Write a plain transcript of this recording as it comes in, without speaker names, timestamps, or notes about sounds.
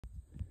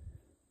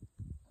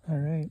All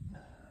right,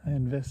 I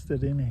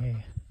invested in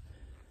a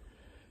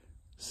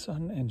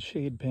sun and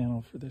shade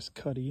panel for this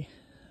cutty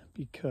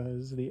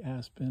because the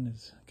aspen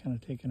is kind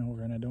of taking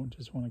over and I don't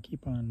just want to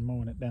keep on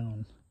mowing it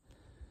down.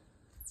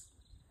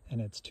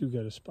 And it's too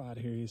good a spot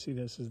here. You see,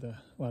 this is a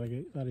lot of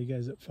you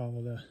guys that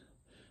follow the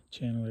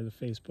channel or the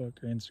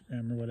Facebook or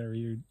Instagram or whatever,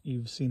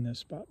 you've seen this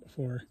spot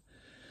before.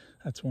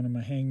 That's one of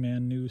my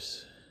hangman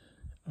noose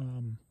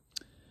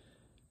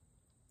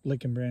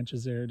licking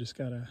branches there. Just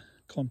got a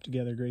clumped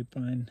together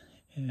grapevine,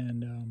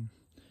 and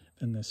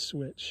then this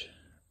switch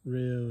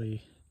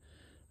really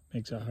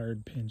makes a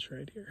hard pinch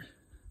right here.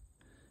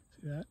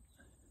 See that?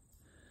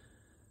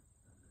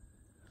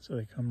 So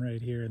they come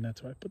right here, and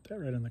that's why I put that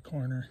right in the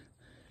corner.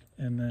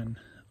 And then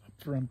up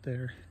front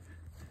there,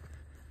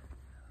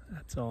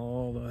 that's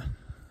all the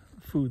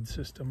food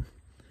system.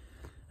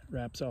 It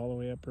wraps all the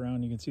way up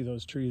around. You can see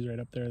those trees right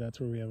up there. That's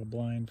where we have a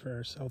blind for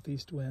our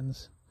southeast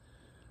winds.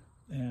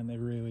 And they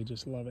really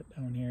just love it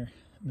down here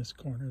in this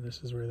corner.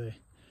 This is where they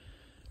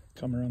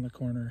come around the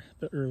corner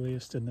the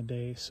earliest in the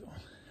day. So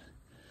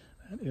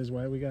that is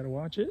why we got to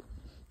watch it.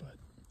 But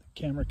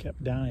the camera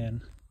kept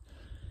dying.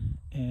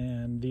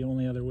 And the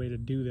only other way to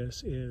do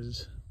this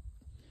is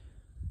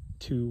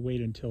to wait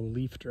until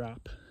leaf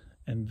drop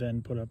and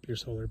then put up your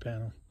solar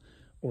panel,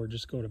 or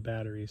just go to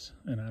batteries.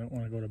 And I don't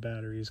want to go to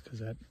batteries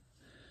because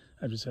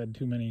I've just had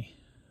too many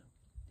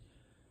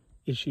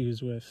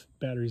issues with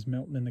batteries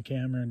melting in the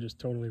camera and just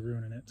totally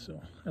ruining it.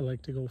 So I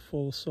like to go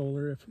full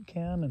solar if we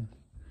can and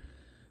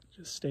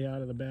just stay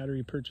out of the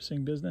battery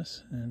purchasing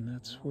business, and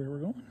that's where we're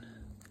going.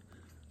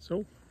 So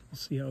we'll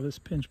see how this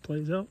pinch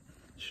plays out.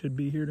 Should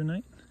be here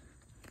tonight.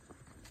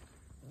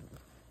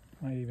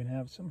 Might even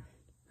have some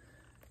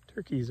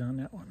turkeys on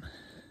that one.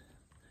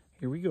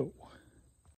 Here we go.